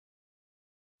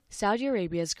Saudi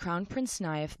Arabia's Crown Prince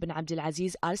Nayef bin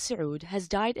Abdulaziz al-Saud has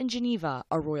died in Geneva,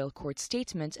 a royal court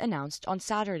statement announced on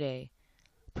Saturday.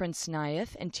 Prince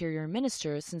Nayef, Interior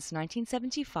Minister since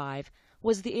 1975,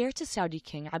 was the heir to Saudi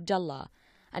King Abdullah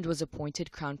and was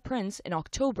appointed Crown Prince in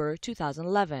October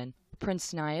 2011.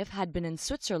 Prince Nayef had been in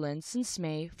Switzerland since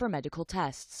May for medical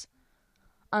tests.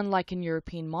 Unlike in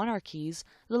European monarchies,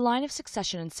 the line of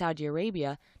succession in Saudi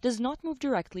Arabia does not move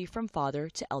directly from father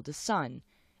to eldest son.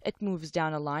 It moves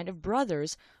down a line of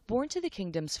brothers born to the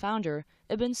kingdom's founder,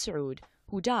 Ibn Saud,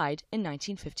 who died in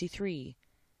 1953.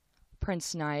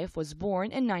 Prince Nayef was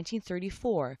born in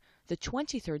 1934, the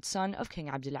 23rd son of King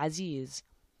Abdulaziz.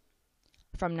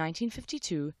 From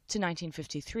 1952 to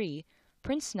 1953,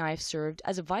 Prince Nayef served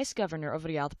as a vice-governor of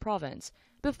Riyadh province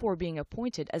before being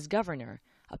appointed as governor,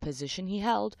 a position he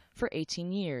held for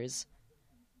 18 years.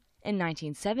 In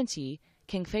 1970,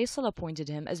 King Faisal appointed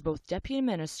him as both Deputy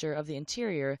Minister of the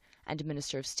Interior and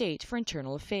Minister of State for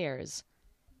Internal Affairs.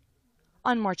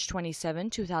 On March 27,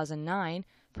 2009,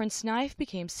 Prince Nayef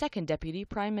became second Deputy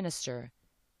Prime Minister.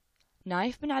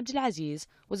 Nayef bin Abdulaziz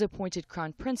was appointed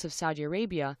Crown Prince of Saudi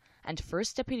Arabia and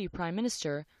first Deputy Prime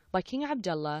Minister by King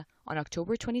Abdullah on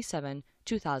October 27,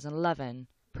 2011.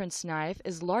 Prince Nayef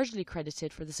is largely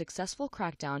credited for the successful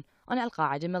crackdown on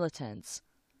al-Qaeda militants.